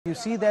You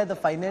see there the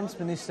finance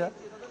minister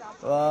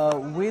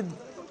with,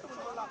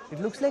 it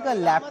looks like a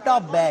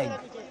laptop bag.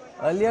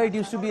 Earlier it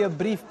used to be a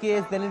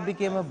briefcase, then it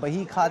became a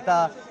bahi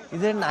khata. Is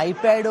there an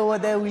iPad over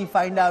there? We'll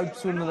find out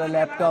soon, or a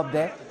laptop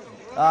there.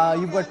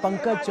 You've got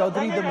Pankaj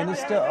Chaudhary, the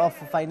Minister of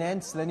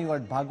Finance. Then you've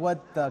got Bhagwat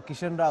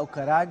Kishan Rao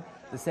Karad,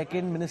 the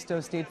second Minister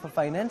of State for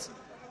Finance.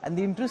 And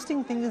the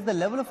interesting thing is the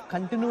level of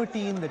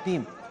continuity in the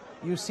team.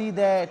 You see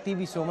there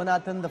TV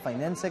Somanathan, the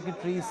Finance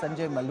Secretary,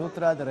 Sanjay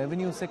Malhotra, the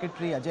Revenue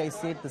Secretary, Ajay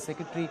Seth, the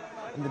Secretary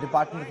in the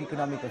Department of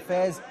Economic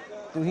Affairs,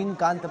 Tuhin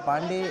Kant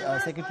Pandey,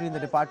 Secretary in the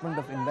Department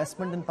of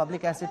Investment and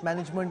Public Asset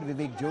Management,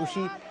 Vivek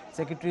Joshi,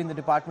 Secretary in the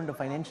Department of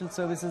Financial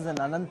Services, and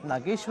Anant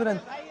Nageshwaran,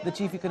 the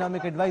Chief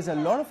Economic Advisor. A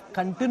lot of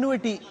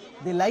continuity.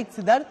 They like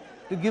Siddharth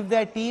to give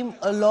their team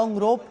a long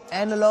rope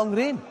and a long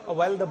rein.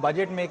 Well, the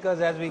budget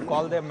makers, as we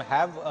call them,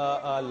 have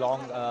a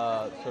long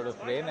sort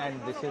of rein, and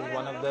this is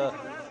one of the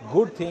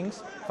good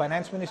things.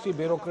 Finance Ministry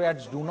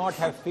bureaucrats do not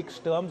have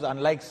fixed terms,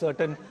 unlike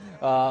certain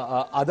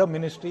other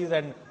ministries,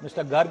 and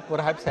Mr. Garg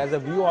perhaps has a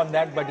view on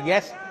that. But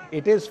yes,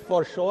 it is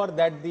for sure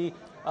that the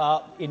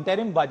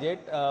interim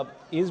budget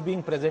is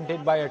being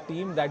presented by a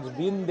team that's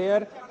been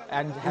there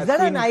and has been... Is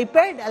that an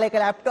iPad, like a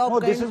laptop? No,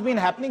 this has been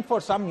happening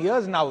for some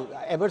years now,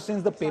 ever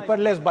since the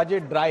paperless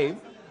budget drive.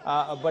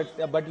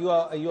 But you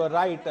are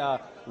right.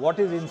 What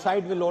is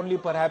inside will only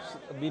perhaps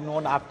be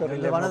known after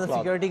 11 o'clock. One of the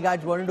security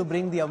guards wanted to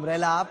bring the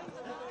umbrella up.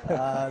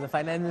 The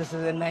finance minister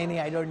said, "No,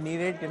 I don't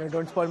need it.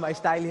 Don't spoil my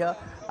style here.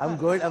 I'm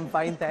good. I'm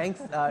fine.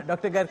 Thanks."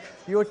 Dr. Garg,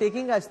 you're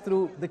taking us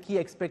through the key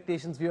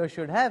expectations viewers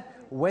should have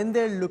when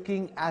they're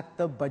looking at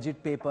the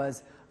budget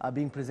papers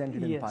being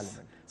presented in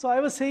Parliament. So I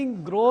was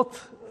saying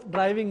growth,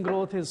 driving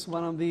growth is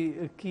one of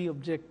the key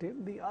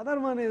objectives. The other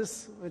one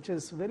is, which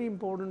is very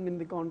important in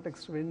the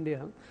context of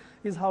India,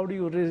 is how do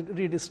you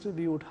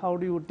redistribute, how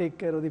do you take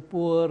care of the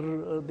poor,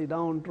 the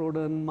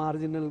downtrodden,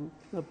 marginal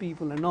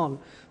people and all.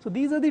 So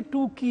these are the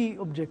two key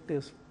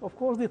objectives. Of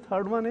course, the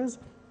third one is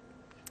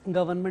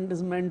government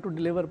is meant to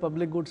deliver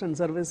public goods and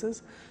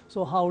services.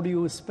 So how do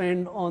you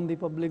spend on the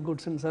public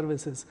goods and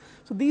services?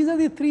 So these are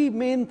the three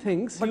main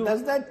things. But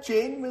does that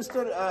change,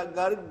 Mr.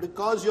 Garg,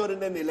 because you're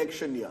in an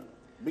election year?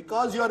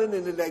 Because you're in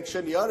an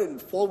election year, in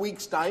 4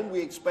 weeks' time,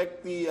 we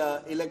expect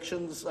the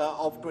elections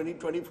of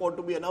 2024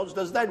 to be announced.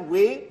 Does that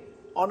weigh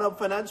on a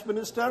finance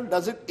minister?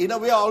 Does it, in a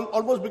way,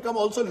 almost become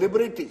also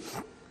liberating?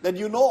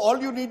 That all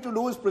you need to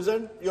do is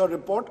present your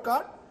report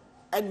card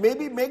and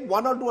maybe make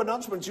one or two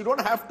announcements. You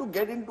don't have to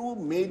get into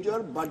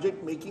major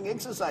budget-making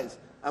exercise.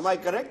 Am I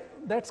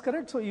correct? That's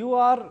correct. So you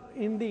are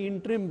in the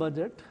interim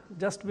budget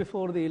just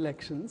before the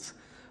elections.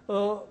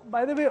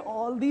 By the way,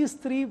 all these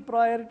three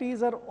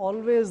priorities are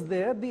always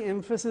there. The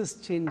emphasis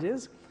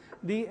changes.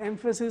 The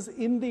emphasis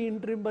in the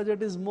interim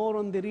budget is more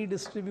on the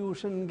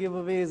redistribution,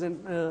 giveaways,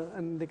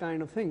 and the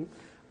kind of thing.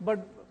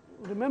 But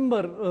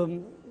remember,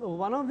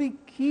 one of the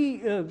key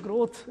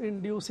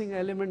growth-inducing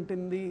element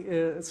in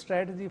the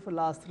strategy for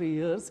last 3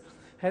 years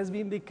has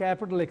been the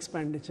capital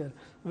expenditure,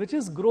 which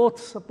is growth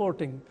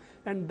supporting.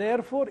 And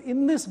therefore,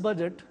 in this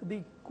budget,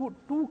 the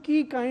two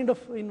key kind of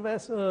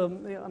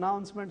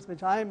announcements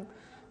which I'm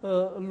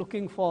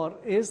looking for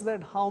is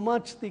that how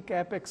much the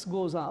capex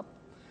goes up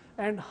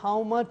and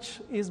how much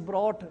is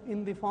brought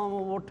in the form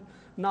of what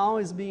now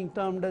is being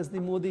termed as the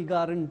Modi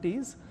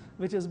guarantees,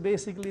 which is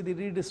basically the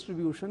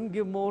redistribution,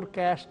 give more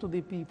cash to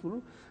the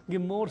people,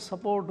 give more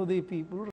support to the people.